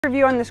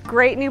Review on this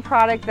great new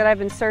product that I've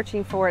been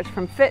searching for. It's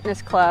from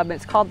Fitness Club.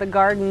 It's called the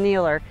Garden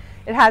Kneeler.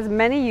 It has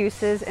many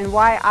uses, and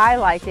why I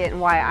like it and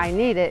why I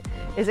need it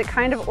is it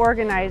kind of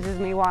organizes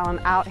me while I'm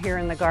out here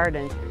in the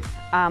garden.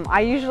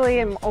 I usually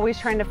am always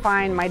trying to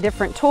find my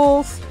different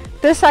tools.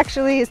 This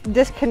actually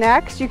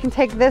disconnects. You can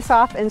take this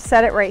off and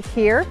set it right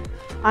here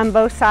on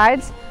both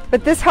sides,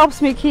 but this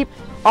helps me keep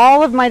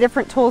all of my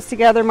different tools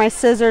together, my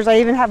scissors. I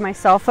even have my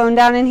cell phone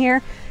down in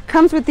here.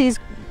 Comes with these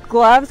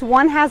gloves.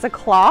 One has a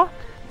claw.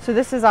 So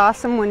this is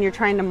awesome when you're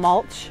trying to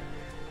mulch.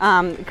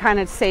 It kind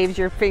of saves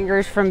your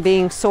fingers from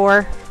being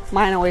sore.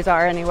 Mine always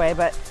are anyway,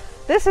 but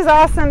this is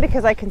awesome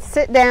because I can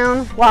sit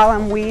down while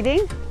I'm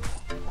weeding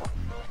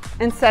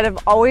instead of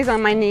always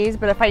on my knees.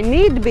 But if I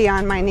need to be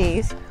on my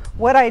knees,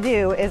 what I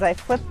do is I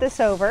flip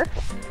this over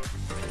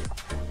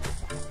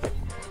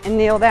and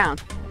kneel down.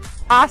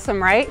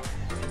 Awesome, right?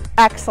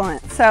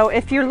 Excellent. So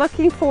if you're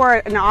looking for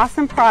an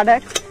awesome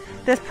product,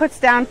 this puts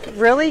down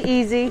really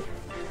easy.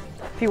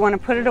 If you want to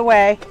put it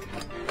away,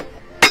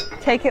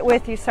 take it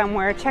with you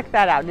somewhere. Check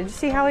that out. Did you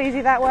see how easy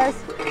that was?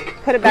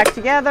 Put it back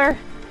together,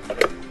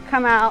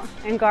 come out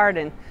and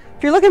garden.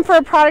 If you're looking for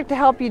a product to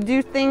help you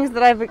do things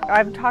that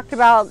I've talked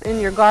about in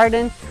your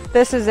garden,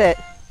 this is it.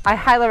 I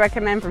highly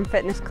recommend from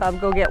Fitness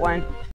Club. Go get one.